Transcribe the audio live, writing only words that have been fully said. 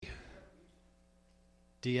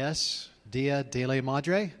Dia de la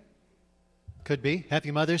Madre? Could be.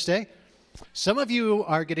 Happy Mother's Day. Some of you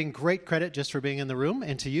are getting great credit just for being in the room,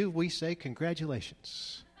 and to you we say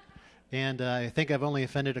congratulations. And I think I've only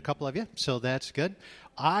offended a couple of you, so that's good.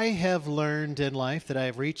 I have learned in life that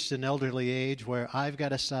I've reached an elderly age where I've got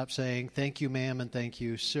to stop saying thank you, ma'am, and thank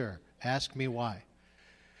you, sir. Ask me why.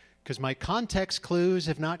 Because my context clues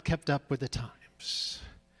have not kept up with the times.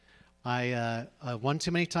 I one too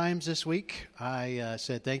many times this week, I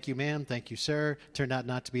said thank you, ma'am, thank you, sir. Turned out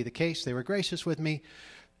not to be the case. They were gracious with me.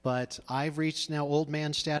 But I've reached now old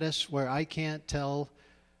man status where I can't tell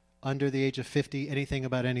under the age of 50 anything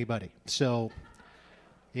about anybody. So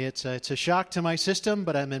it's a shock to my system,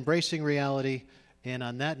 but I'm embracing reality. And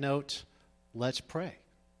on that note, let's pray.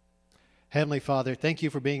 Heavenly Father, thank you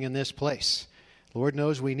for being in this place. Lord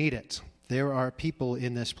knows we need it. There are people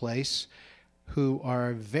in this place who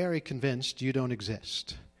are very convinced you don't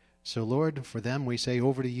exist. So Lord, for them we say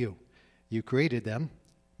over to you. You created them.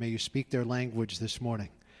 May you speak their language this morning.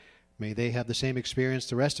 May they have the same experience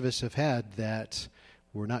the rest of us have had, that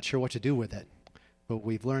we're not sure what to do with it, but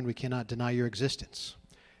we've learned we cannot deny your existence.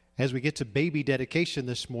 As we get to baby dedication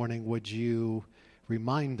this morning, would you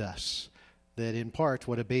remind us that in part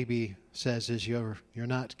what a baby says is you're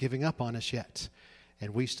not giving up on us yet,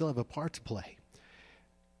 and we still have a part to play.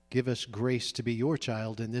 Give us grace to be your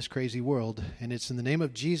child in this crazy world, and it's in the name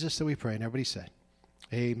of Jesus that we pray, and everybody said,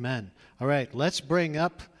 amen. All right, let's bring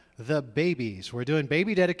up the babies. We're doing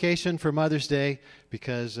baby dedication for Mother's Day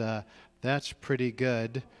because that's pretty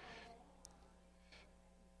good.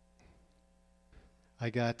 I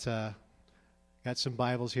got some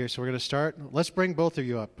Bibles here, so we're going to start. Let's bring both of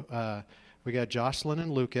you up. We got Jocelyn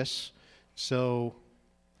and Lucas. So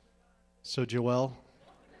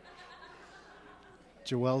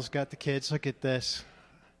Joelle's got the kids. Look at this.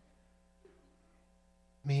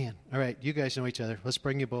 Man. All right, you guys know each other. Let's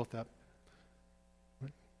bring you both up.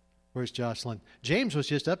 Where's Jocelyn? James was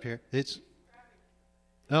just up here.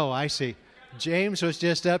 Oh, I see. James was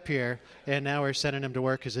just up here, and now we're sending him to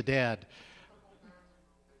work as a dad.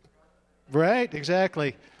 Right,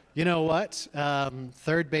 exactly. You know what?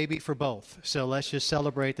 Third baby for both. So let's just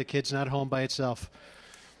celebrate the kid's not home by itself.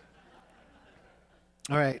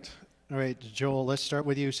 All right, Joel, let's start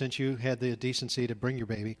with you since you had the decency to bring your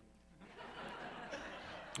baby.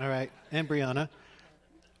 All right, and Brianna.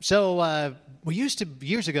 So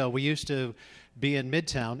years ago, we used to be in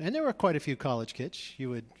Midtown, and there were quite a few college kids, you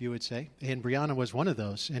would say, and Brianna was one of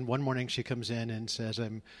those. And one morning she comes in and says,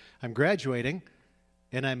 I'm graduating,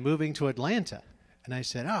 and I'm moving to Atlanta. And I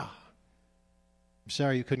said, I'm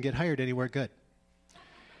sorry you couldn't get hired anywhere good.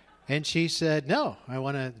 And she said, no,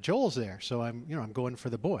 Joel's there, so I'm going for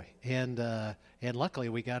the boy. And luckily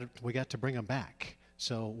we got to bring him back.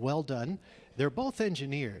 So well done. They're both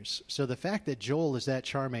engineers, so the fact that Joel is that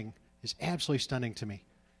charming is absolutely stunning to me.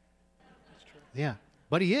 That's true. Yeah,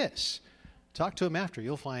 but he is. Talk to him after.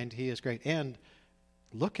 You'll find he is great. And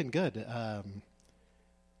looking good.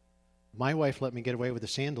 My wife let me get away with the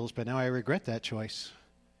sandals, but now I regret that choice.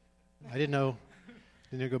 I didn't know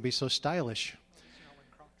they're going to be so stylish.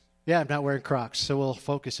 Yeah, I'm not wearing Crocs, so we'll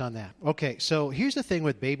focus on that. Okay, so here's the thing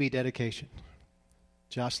with baby dedication.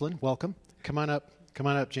 Jocelyn, welcome. Come on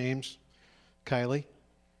up, James. Kylie.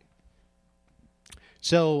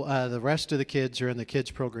 So the rest of the kids are in the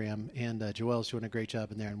kids program, and Joelle's doing a great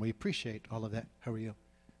job in there, and we appreciate all of that. How are you?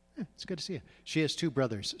 It's good to see you. She has two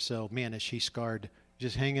brothers, so man, is she scarred.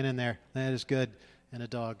 Just hanging in there. That is good. And a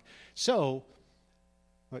dog. So,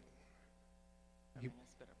 what?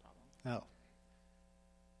 Oh.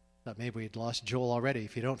 Thought maybe we'd lost Joel already.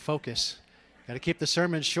 If you don't focus, got to keep the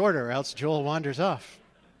sermon shorter, or else Joel wanders off.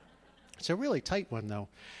 It's a really tight one, though.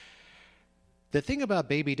 The thing about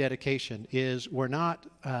baby dedication is we're not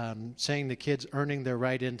saying the kids earning their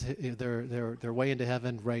right into their way into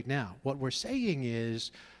heaven right now. What we're saying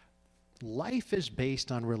is life is based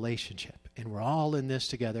on relationship, and we're all in this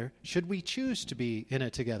together. Should we choose to be in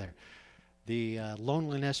it together? The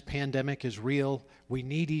loneliness pandemic is real. We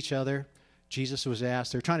need each other. Jesus was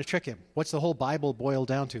asked, they're trying to trick him. What's the whole Bible boiled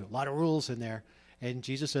down to? A lot of rules in there. And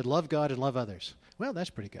Jesus said, love God and love others. Well, that's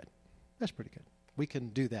pretty good. That's pretty good. We can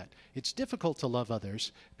do that. It's difficult to love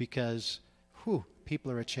others because,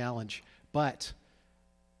 people are a challenge. But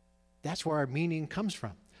that's where our meaning comes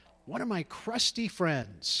from. One of my crusty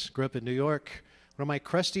friends, grew up in New York, one of my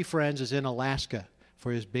crusty friends is in Alaska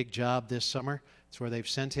for his big job this summer. That's where they've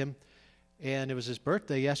sent him. And it was his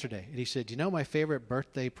birthday yesterday. And he said, you know my favorite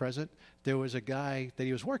birthday present? There was a guy that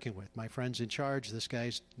he was working with. My friend's in charge. This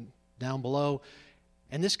guy's down below.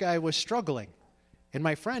 And this guy was struggling. And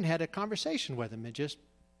my friend had a conversation with him and just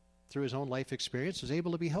through his own life experience was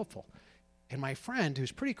able to be helpful. And my friend,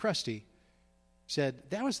 who's pretty crusty, said,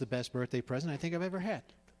 that was the best birthday present I think I've ever had.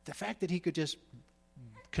 The fact that he could just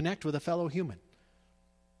connect with a fellow human.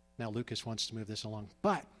 Now Lucas wants to move this along.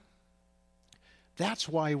 But that's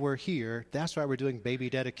why we're here. That's why we're doing baby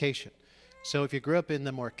dedication. So if you grew up in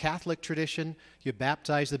the more Catholic tradition, you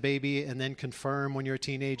baptize the baby and then confirm when you're a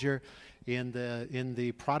teenager. In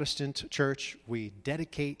the Protestant church, we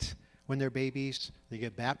dedicate when they're babies. They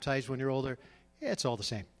get baptized when you're older. It's all the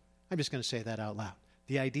same. I'm just going to say that out loud.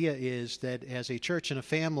 The idea is that as a church and a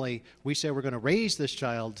family, we say we're going to raise this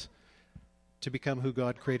child to become who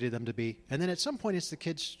God created them to be. And then at some point, it's the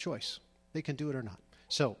kid's choice. They can do it or not.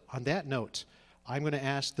 So on that note, I'm going to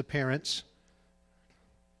ask the parents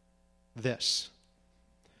this.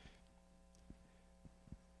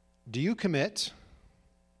 Do you commit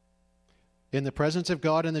in the presence of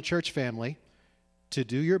God and the church family to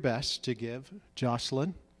do your best to give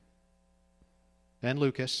Jocelyn and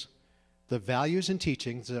Lucas the values and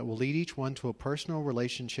teachings that will lead each one to a personal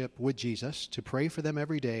relationship with Jesus, to pray for them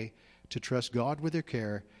every day, to trust God with their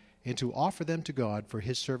care, and to offer them to God for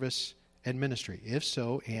his service and ministry? If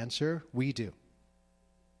so, answer, we do.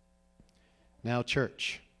 Now,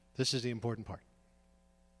 church, this is the important part.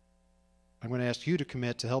 I'm going to ask you to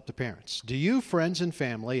commit to help the parents. Do you, friends and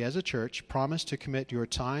family, as a church, promise to commit your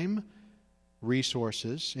time,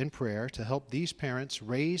 resources, and prayer to help these parents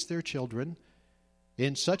raise their children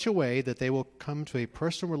in such a way that they will come to a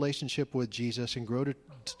personal relationship with Jesus and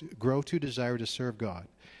grow to desire to serve God?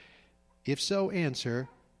 If so, answer,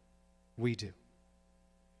 we do.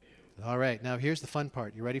 All right, now here's the fun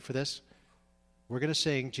part. You ready for this? We're going to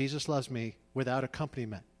sing Jesus Loves Me without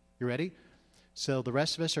accompaniment. You ready? So the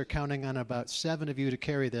rest of us are counting on about 7 of you to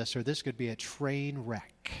carry this, or this could be a train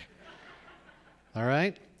wreck. All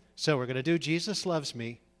right? So we're going to do Jesus Loves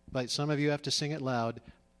Me, but some of you have to sing it loud.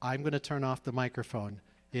 I'm going to turn off the microphone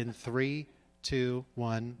in 3, 2,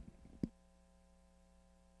 1.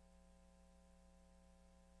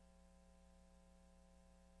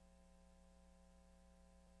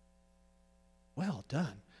 Well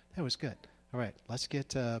done. That was good. All right, let's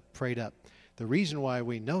get prayed up. The reason why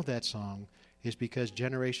we know that song is because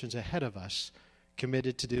generations ahead of us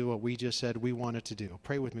committed to do what we just said we wanted to do.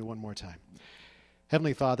 Pray with me one more time.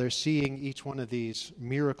 Heavenly Father, seeing each one of these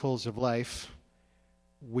miracles of life,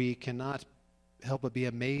 we cannot help but be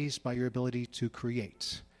amazed by your ability to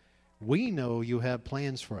create. We know you have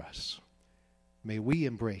plans for us. May we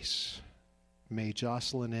embrace, may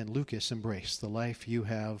Jocelyn and Lucas embrace the life you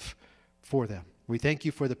have for them. We thank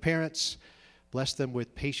you for the parents. Bless them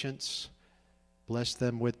with patience. Bless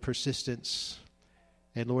them with persistence.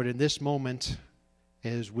 And Lord, in this moment,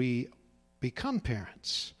 as we become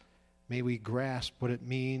parents, may we grasp what it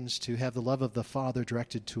means to have the love of the Father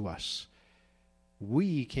directed to us.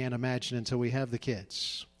 We can't imagine until we have the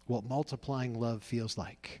kids what multiplying love feels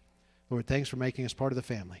like. Lord, thanks for making us part of the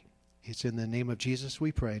family. It's in the name of Jesus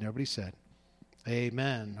we pray. And everybody said,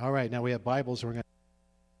 amen. All right, now we have Bibles. We're going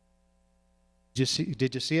to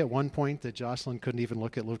Did you see at one point that Jocelyn couldn't even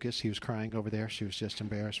look at Lucas? He was crying over there. She was just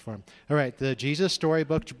embarrassed for him. All right, the Jesus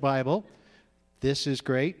Storybook Bible. This is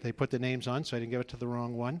great. They put the names on, so I didn't give it to the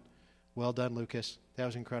wrong one. Well done, Lucas. That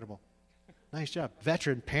was incredible. Nice job.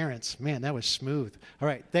 Veteran parents. Man, that was smooth. All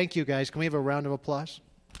right, thank you, guys. Can we have a round of applause?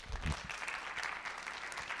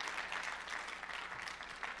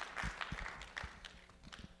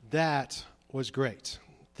 That was great.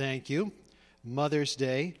 Thank you. Mother's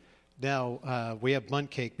Day. Now, we have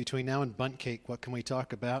bundt cake. Between now and bundt cake, what can we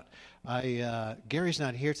talk about? Gary's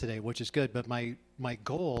not here today, which is good, but my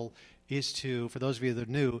goal is to, for those of you that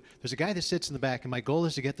are new, there's a guy that sits in the back, and my goal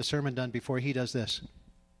is to get the sermon done before he does this.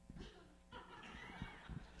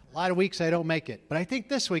 A lot of weeks I don't make it, but I think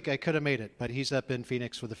this week I could have made it. But he's up in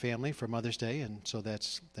Phoenix with the family for Mother's Day, and so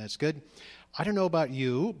that's good. I don't know about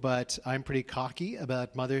you, but I'm pretty cocky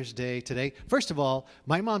about Mother's Day today. First of all,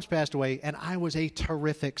 my mom's passed away, and I was a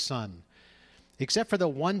terrific son. Except for the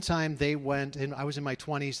one time they went, and I was in my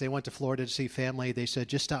 20s, they went to Florida to see family. They said,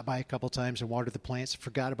 just stop by a couple times and water the plants.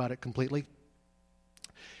 Forgot about it completely.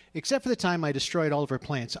 Except for the time I destroyed all of her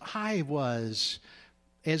plants. I was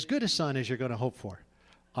as good a son as you're going to hope for.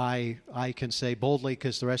 I can say boldly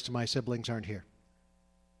because the rest of my siblings aren't here.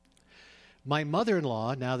 My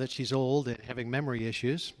mother-in-law, now that she's old and having memory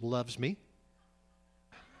issues, loves me.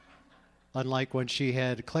 Unlike when she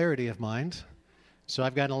had clarity of mind. So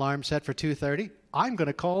I've got an alarm set for 2:30. I'm going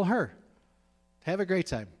to call her. Have a great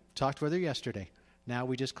time. Talked with her yesterday. Now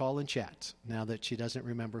we just call and chat, now that she doesn't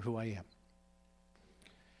remember who I am.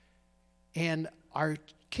 And our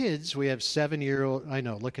kids, we have 7-year-old, I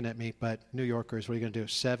know, looking at me, but New Yorkers, what are you going to do?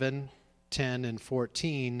 7, 10, and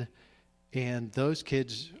 14. And those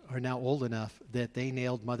kids are now old enough that they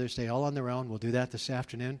nailed Mother's Day all on their own. We'll do that this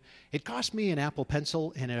afternoon. It cost me an Apple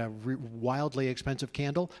Pencil and a wildly expensive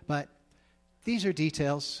candle, but these are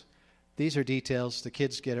details. These are details. The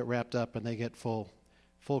kids get it wrapped up and they get full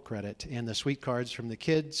credit. And the sweet cards from the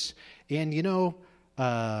kids. And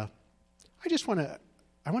I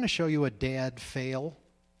want to show you a dad fail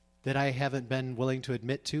that I haven't been willing to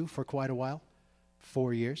admit to for quite a while,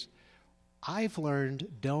 4 years. I've learned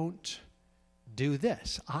don't do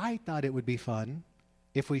this. I thought it would be fun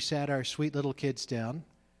if we sat our sweet little kids down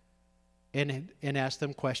and asked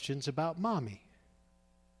them questions about Mommy.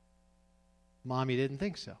 Mommy didn't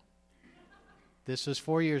think so. This was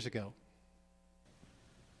 4 years ago.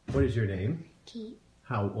 What is your name? Kate.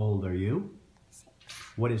 How old are you? 6.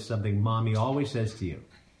 What is something Mommy always says to you?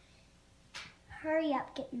 Hurry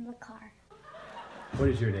up, get in the car. What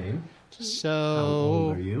is your name? Kate. So, How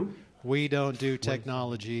old are you? We don't do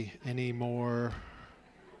technology anymore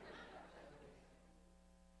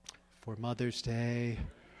for Mother's Day.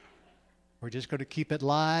 We're just going to keep it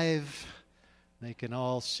live. They can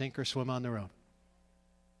all sink or swim on their own.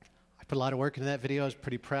 I put a lot of work into that video. I was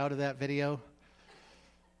pretty proud of that video.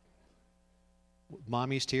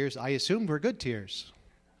 Mommy's tears, I assumed were good tears.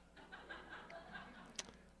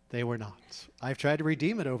 They were not. I've tried to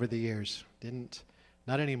redeem it over the years.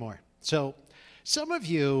 Not anymore. So, some of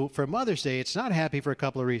you, for Mother's Day, it's not happy for a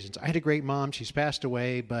couple of reasons. I had a great mom. She's passed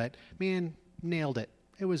away, but, man, nailed it.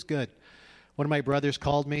 It was good. One of my brothers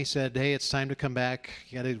called me, said, hey, it's time to come back.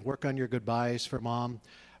 You got to work on your goodbyes for Mom.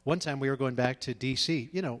 One time we were going back to D.C.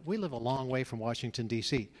 We live a long way from Washington,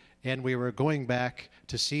 D.C., and we were going back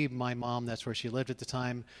to see my mom. That's where she lived at the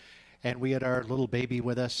time, and we had our little baby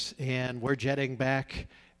with us, and we're jetting back,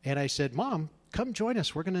 and I said, Mom, come join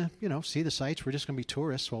us. We're going to, see the sights. We're just going to be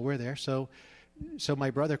tourists while we're there. So my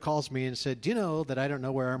brother calls me and said, do you know that I don't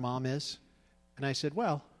know where our mom is? And I said,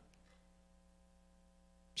 well,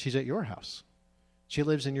 she's at your house. She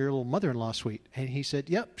lives in your little mother-in-law suite. And he said,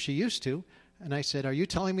 yep, she used to. And I said, are you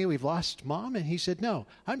telling me we've lost Mom? And he said, no,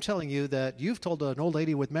 I'm telling you that you've told an old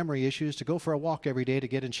lady with memory issues to go for a walk every day to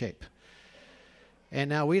get in shape. And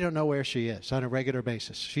now we don't know where she is on a regular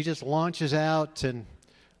basis. She just launches out, and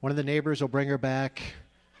one of the neighbors will bring her back.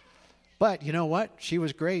 But you know what? She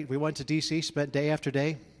was great. We went to D.C., spent day after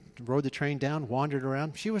day, rode the train down, wandered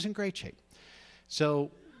around. She was in great shape.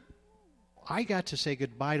 So I got to say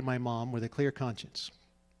goodbye to my mom with a clear conscience.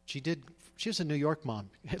 She was a New York mom.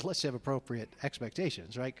 Let's have appropriate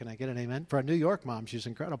expectations, right? Can I get an amen? For a New York mom, she's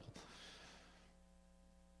incredible.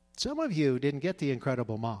 Some of you didn't get the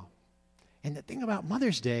incredible mom. And the thing about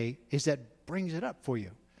Mother's Day is that brings it up for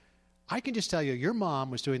you. I can just tell you, your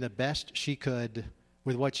mom was doing the best she could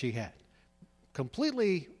with what she had.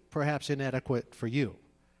 Completely, perhaps, inadequate for you.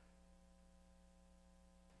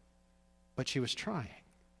 But she was trying.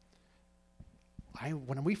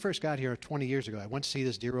 When we first got here 20 years ago, I went to see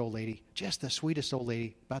this dear old lady, just the sweetest old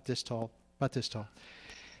lady, about this tall.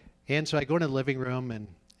 And so I go into the living room,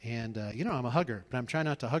 and I'm a hugger, but I'm trying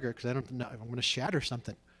not to hug her because I don't know, I'm going to shatter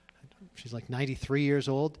something. She's like 93 years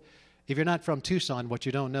old. If you're not from Tucson, what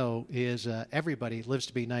you don't know is everybody lives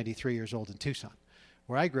to be 93 years old in Tucson.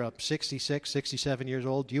 Where I grew up, 66, 67 years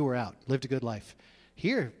old, you were out, lived a good life.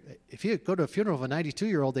 Here, if you go to a funeral of a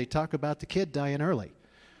 92-year-old, they talk about the kid dying early.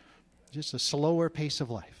 Just a slower pace of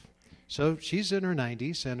life. So she's in her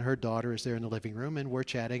 90s, and her daughter is there in the living room, and we're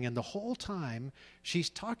chatting, and the whole time she's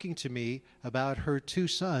talking to me about her 2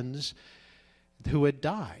 sons who had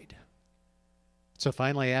died. So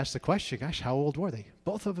finally I asked the question, gosh, how old were they?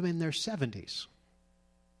 Both of them in their 70s.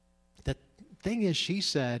 The thing is, she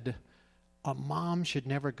said, a mom should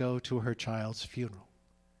never go to her child's funeral.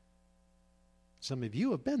 Some of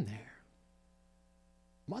you have been there.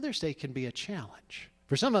 Mother's Day can be a challenge.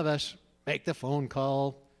 For some of us, make the phone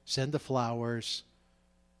call, send the flowers.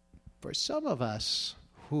 For some of us,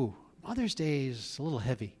 Mother's Day is a little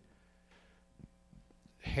heavy.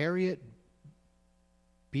 Harriet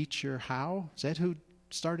Beecher Howe, is that who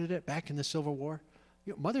started it back in the Civil War?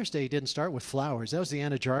 Mother's Day didn't start with flowers. That was the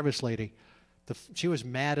Anna Jarvis lady. She was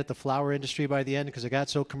mad at the flower industry by the end because it got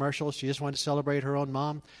so commercial. She just wanted to celebrate her own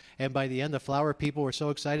mom. And by the end, the flower people were so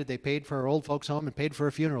excited they paid for her old folks' home and paid for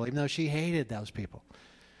her funeral, even though she hated those people.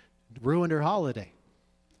 It ruined her holiday.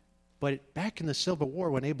 But back in the Civil War,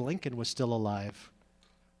 when Abe Lincoln was still alive,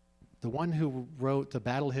 the one who wrote the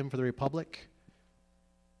Battle Hymn for the Republic,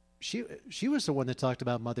 she was the one that talked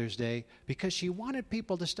about Mother's Day because she wanted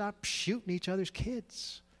people to stop shooting each other's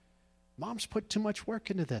kids. Moms put too much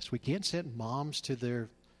work into this. We can't send moms to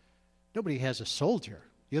nobody has a soldier.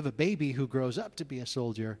 You have a baby who grows up to be a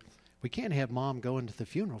soldier. We can't have mom going to the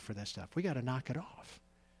funeral for that stuff. We got to knock it off.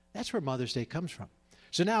 That's where Mother's Day comes from.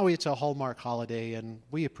 So now it's a Hallmark holiday, and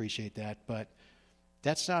we appreciate that, but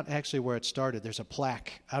that's not actually where it started. There's a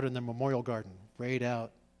plaque out in the Memorial Garden, right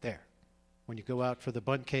out there. When you go out for the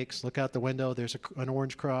bundt cakes, look out the window, there's an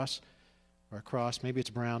orange cross, or a cross, maybe it's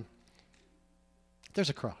brown. There's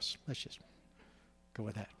a cross. Let's just go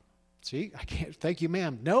with that. See, I can't, thank you,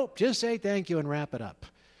 ma'am. Nope, just say thank you and wrap it up.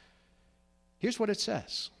 Here's what it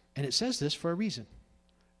says, and it says this for a reason.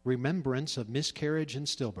 Remembrance of miscarriage and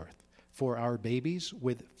stillbirth for our babies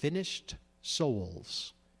with finished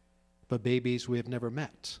souls, but babies we have never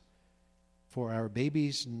met, for our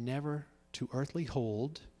babies never to earthly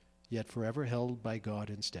hold, yet forever held by God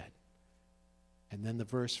instead. And then the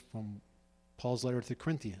verse from Paul's letter to the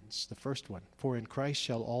Corinthians, the first one, for in Christ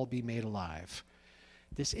shall all be made alive.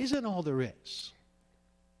 This isn't all there is.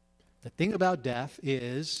 The thing about death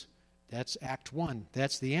is, that's Act 1.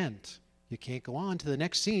 That's the end. You can't go on to the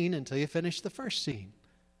next scene until you finish the first scene.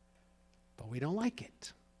 But we don't like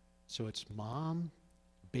it. So it's mom,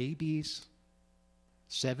 babies,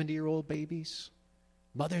 70-year-old babies.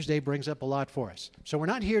 Mother's Day brings up a lot for us. So we're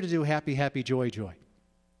not here to do happy, happy, joy, joy.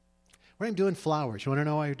 We're not doing flowers. You want to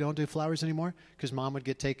know why I don't do flowers anymore? Because mom would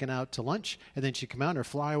get taken out to lunch, and then she'd come out,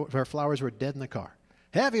 and her flowers were dead in the car.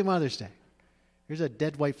 Happy Mother's Day. Here's a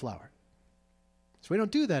dead white flower. So we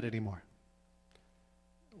don't do that anymore.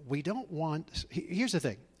 We don't want, here's the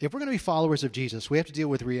thing. If we're going to be followers of Jesus, we have to deal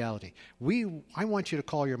with reality. I want you to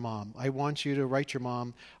call your mom. I want you to write your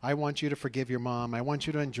mom. I want you to forgive your mom. I want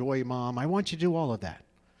you to enjoy mom. I want you to do all of that.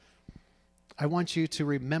 I want you to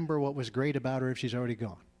remember what was great about her if she's already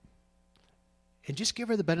gone. And just give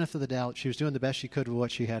her the benefit of the doubt. She was doing the best she could with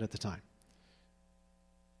what she had at the time.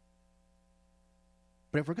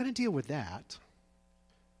 But if we're going to deal with that,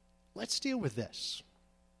 let's deal with this.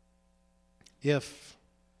 If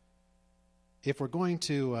we're going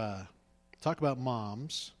to talk about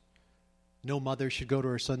moms, no mother should go to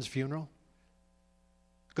her son's funeral.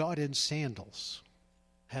 God in sandals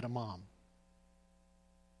had a mom.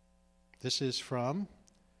 This is from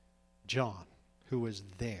John, who was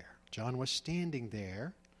there. John was standing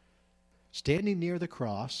there, standing near the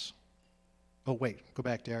cross. Oh, wait, go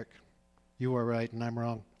back, Derek. You are right and I'm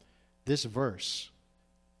wrong. This verse,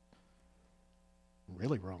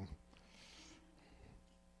 really wrong.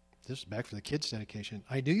 This is back for the kids' dedication.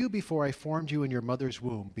 I knew you before I formed you in your mother's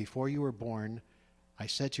womb. Before you were born, I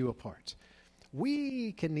set you apart.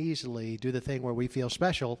 We can easily do the thing where we feel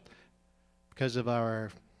special because of our,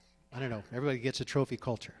 everybody gets a trophy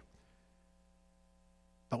culture.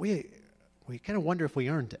 But we kind of wonder if we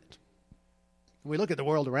earned it. We look at the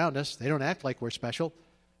world around us. They don't act like we're special.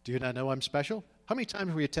 Do you not know I'm special? How many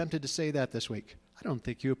times were you tempted to say that this week? I don't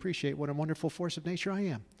think you appreciate what a wonderful force of nature I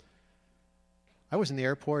am. I was in the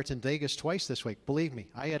airport in Vegas twice this week. Believe me,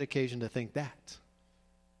 I had occasion to think that.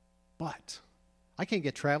 But I can't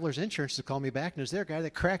get Travelers Insurance to call me back, and there's their guy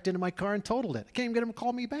that cracked into my car and totaled it. I can't even get him to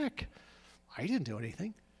call me back. I didn't do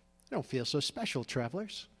anything. I don't feel so special,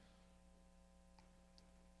 travelers.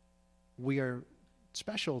 We are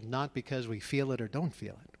special not because we feel it or don't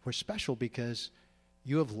feel it. We're special because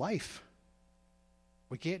you have life.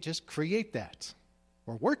 We can't just create that.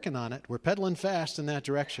 We're working on it. We're pedaling fast in that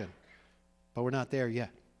direction. But we're not there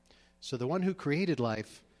yet. So the one who created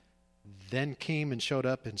life then came and showed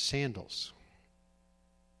up in sandals.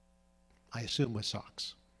 I assume with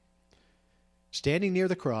socks. Standing near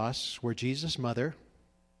the cross were Jesus' mother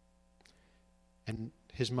and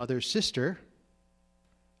his mother's sister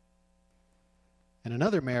and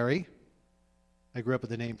another Mary. I grew up with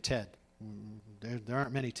the name Ted. There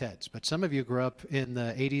aren't many Teds, but some of you grew up in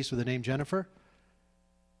the 80s with the name Jennifer.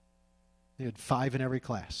 They had 5 in every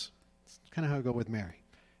class. That's kind of how I go with Mary.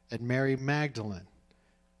 And Mary Magdalene.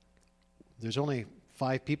 There's only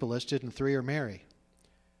 5 people listed and 3 are Mary.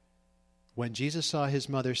 When Jesus saw his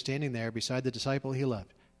mother standing there beside the disciple he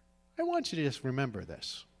loved, I want you to just remember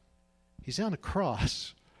this. He's on a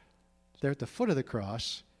cross. They're at the foot of the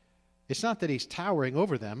cross. It's not that he's towering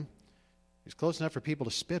over them. He's close enough for people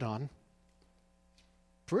to spit on.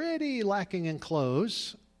 Pretty lacking in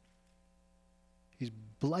clothes. He's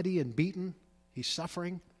bloody and beaten. He's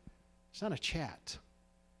suffering. It's not a chat.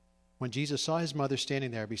 When Jesus saw his mother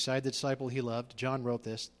standing there beside the disciple he loved, John wrote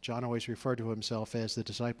this. John always referred to himself as the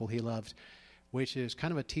disciple he loved, which is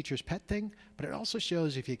kind of a teacher's pet thing, but it also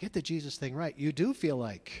shows if you get the Jesus thing right, you do feel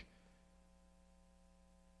like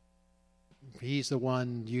he's the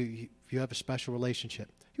one, you have a special relationship.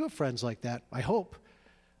 You have friends like that, I hope.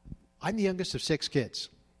 I'm the youngest of 6 kids.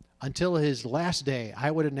 Until his last day,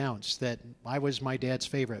 I would announce that I was my dad's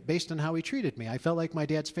favorite. Based on how he treated me, I felt like my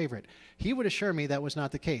dad's favorite. He would assure me that was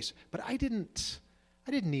not the case. But I didn't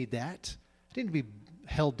need that. I didn't be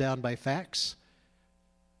held down by facts.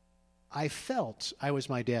 I felt I was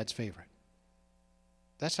my dad's favorite.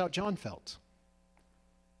 That's how John felt.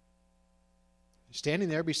 Standing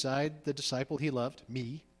there beside the disciple he loved,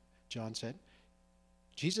 me, John said,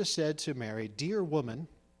 Jesus said to Mary, "Dear woman,"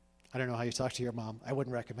 I don't know how you talk to your mom. I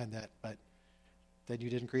wouldn't recommend that, but then you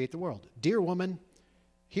didn't create the world. "Dear woman,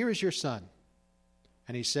 here is your son."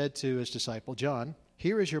 And he said to his disciple, John,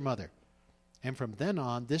 "Here is your mother." And from then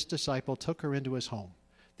on, this disciple took her into his home.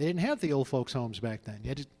 They didn't have the old folks' homes back then. You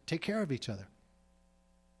had to take care of each other.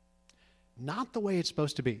 Not the way it's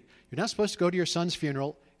supposed to be. You're not supposed to go to your son's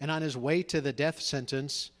funeral and on his way to the death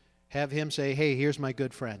sentence, have him say, "Hey, here's my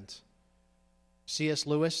good friend." C.S.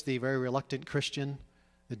 Lewis, the very reluctant Christian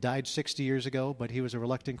that died 60 years ago, but he was a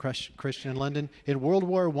reluctant Christian in London. In World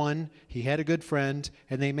War I, he had a good friend,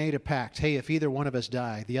 and they made a pact. Hey, if either one of us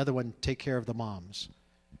die, the other one take care of the moms.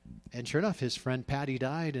 And sure enough, his friend Patty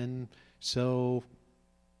died, and so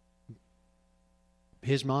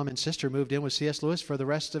his mom and sister moved in with C.S. Lewis for the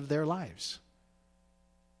rest of their lives.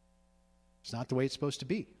 It's not the way it's supposed to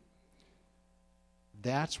be.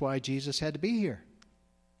 That's why Jesus had to be here.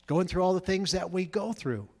 Going through all the things that we go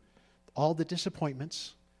through. All the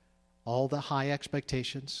disappointments. All the high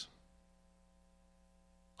expectations.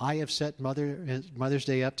 I have set Mother's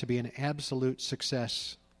Day up to be an absolute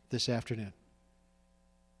success this afternoon.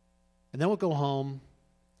 And then we'll go home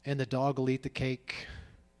and the dog will eat the cake.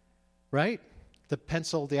 Right?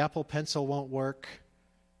 The Apple Pencil won't work.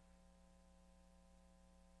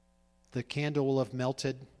 The candle will have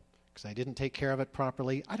melted because I didn't take care of it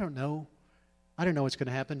properly. I don't know. I don't know what's going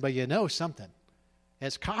to happen, but you know something.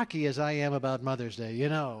 As cocky as I am about Mother's Day, you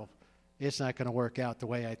know it's not going to work out the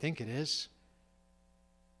way I think it is.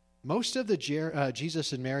 Most of the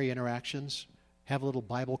Jesus and Mary interactions have a little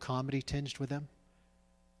Bible comedy tinged with them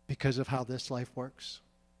because of how this life works.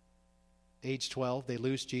 Age 12, they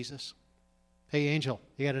lose Jesus. Hey, Angel,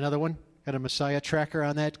 you got another one? Got a Messiah tracker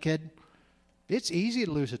on that kid? It's easy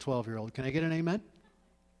to lose a 12-year-old. Can I get an amen?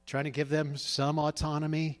 Trying to give them some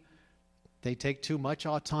autonomy. They take too much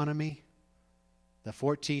autonomy. The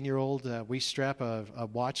 14-year-old, we strap a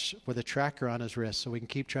watch with a tracker on his wrist so we can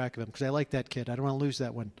keep track of him because I like that kid. I don't want to lose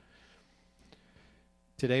that one.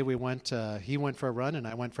 Today he went for a run and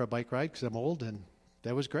I went for a bike ride because I'm old, and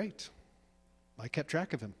that was great. I kept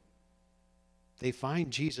track of him. They find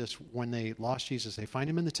Jesus when they lost Jesus. They find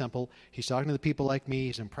him in the temple. He's talking to the people like me.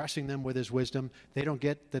 He's impressing them with his wisdom. They don't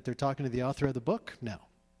get that they're talking to the author of the book? No,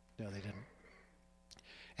 they didn't.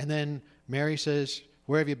 And then Mary says,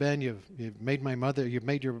 "Where have you been? You've made my mother, you've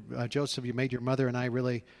made your, Joseph, you made your mother and I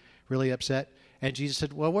really, really upset." And Jesus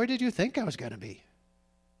said, "Well, where did you think I was going to be?"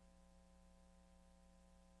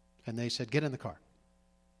 And they said, "Get in the car."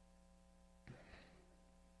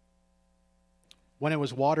 When it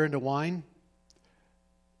was water into wine,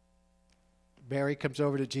 Mary comes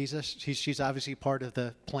over to Jesus. She's obviously part of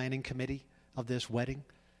the planning committee of this wedding.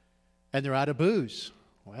 And they're out of booze.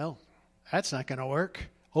 Well, that's not going to work.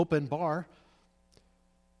 Open bar.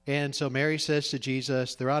 And so Mary says to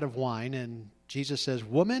Jesus, they're out of wine. And Jesus says,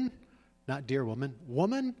 "Woman," not dear woman,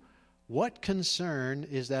 "woman, what concern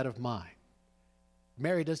is that of mine?"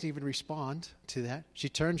 Mary doesn't even respond to that. She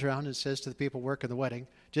turns around and says to the people working the wedding,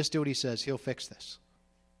 "Just do what he says. He'll fix this."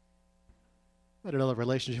 I don't know the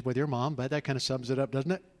relationship with your mom, but that kind of sums it up,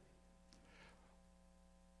 doesn't it?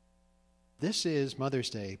 This is Mother's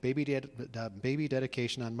Day, baby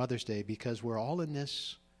dedication on Mother's Day, because we're all in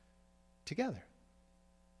this together.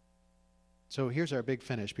 So here's our big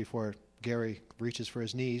finish before Gary reaches for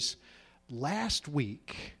his knees. Last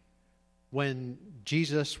week, when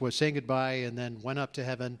Jesus was saying goodbye and then went up to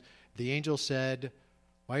heaven, the angel said,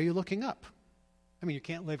 "Why are you looking up? I mean, you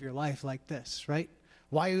can't live your life like this, right?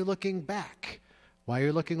 Why are you looking back? Why are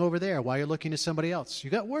you looking over there? Why are you looking to somebody else? You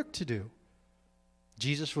got work to do."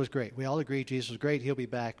 Jesus was great. We all agree Jesus was great. He'll be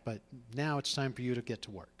back, but now it's time for you to get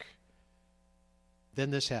to work.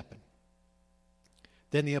 Then this happened.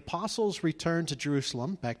 Then the apostles returned to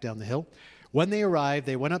Jerusalem, back down the hill. When they arrived,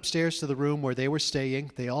 they went upstairs to the room where they were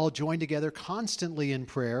staying. They all joined together constantly in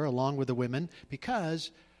prayer, along with the women,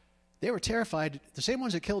 because they were terrified. The same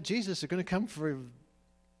ones that killed Jesus are going to come for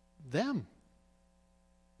them.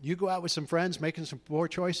 You go out with some friends making some poor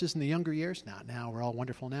choices in the younger years. Not now, we're all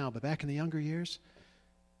wonderful now, but back in the younger years,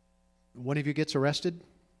 one of you gets arrested.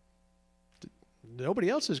 Nobody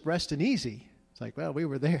else is resting easy. It's like, well, we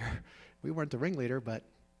were there. We weren't the ringleader, but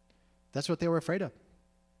that's what they were afraid of.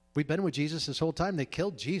 We've been with Jesus this whole time. They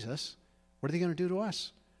killed Jesus. What are they going to do to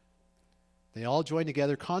us? They all joined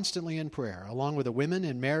together constantly in prayer, along with the women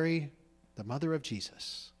and Mary, the mother of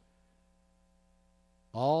Jesus.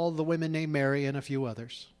 All the women named Mary and a few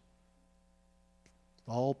others.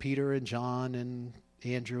 all Peter and John and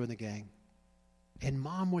Andrew and the gang. And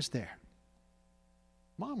Mom was there.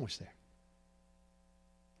 Mom was there.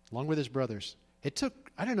 Along with his brothers. It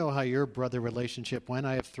took, I don't know how your brother relationship went.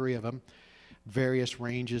 I have 3 of them. Various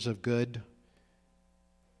ranges of good.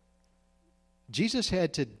 Jesus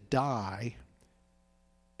had to die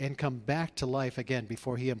and come back to life again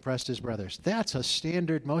before he impressed his brothers. That's a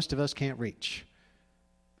standard most of us can't reach.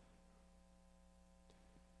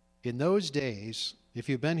 In those days, if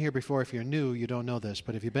you've been here before, if you're new, you don't know this,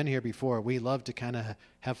 but if you've been here before, we love to kind of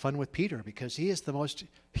have fun with Peter because he is the most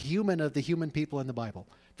human of the human people in the Bible.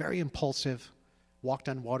 Very impulsive, walked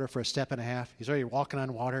on water for a step and a half. He's already walking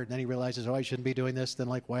on water, and then he realizes, oh, I shouldn't be doing this. Then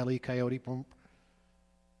like Wile E. Coyote, boom.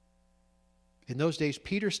 In those days,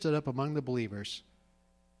 Peter stood up among the believers,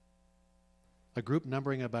 a group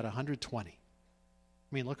numbering about 120. I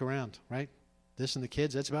mean, look around, right? This and the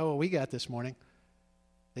kids, that's about what we got this morning.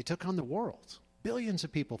 They took on the world. Billions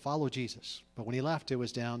of people follow Jesus. But when he left, it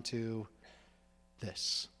was down to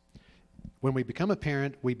this. When we become a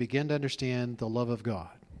parent, we begin to understand the love of God.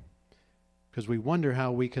 Because we wonder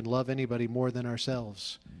how we can love anybody more than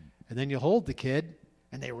ourselves. And then you hold the kid,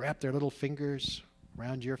 and they wrap their little fingers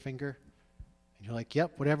around your finger. And you're like,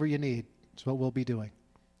 yep, whatever you need. That's what we'll be doing.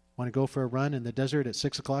 Want to go for a run in the desert at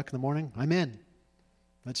 6 o'clock in the morning? I'm in.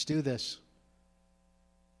 Let's do this.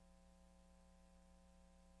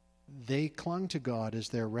 They clung to God as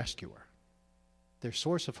their rescuer, their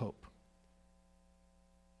source of hope.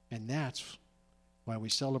 And that's why we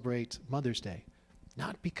celebrate Mother's Day.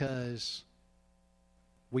 Not because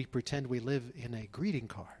we pretend we live in a greeting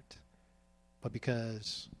card, but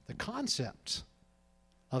because the concept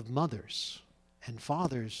of mothers and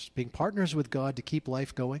fathers being partners with God to keep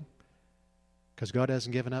life going, because God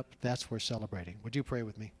hasn't given up, that's what we're celebrating. Would you pray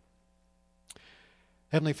with me?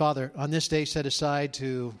 Heavenly Father, on this day set aside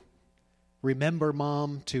to remember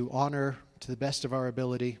Mom, to honor to the best of our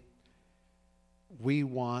ability, we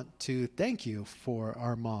want to thank you for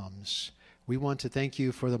our moms. We want to thank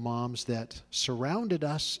you for the moms that surrounded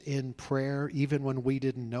us in prayer even when we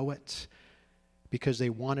didn't know it, because they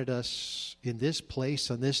wanted us in this place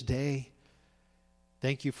on this day.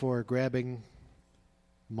 Thank you for grabbing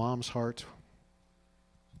Mom's heart.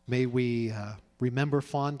 May we remember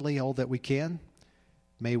fondly all that we can.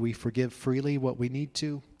 May we forgive freely what we need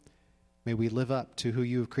to. May we live up to who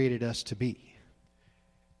you have created us to be.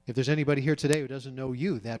 If there's anybody here today who doesn't know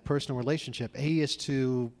you, that personal relationship, A, is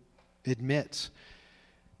to admit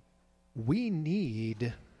we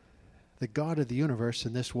need the God of the universe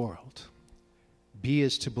in this world. B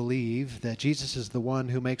is to believe that Jesus is the one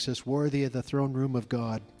who makes us worthy of the throne room of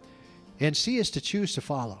God. And C is to choose to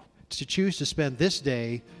follow, to choose to spend this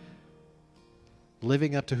day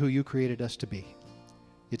living up to who you created us to be.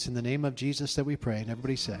 It's in the name of Jesus that we pray, and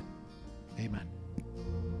everybody said, amen.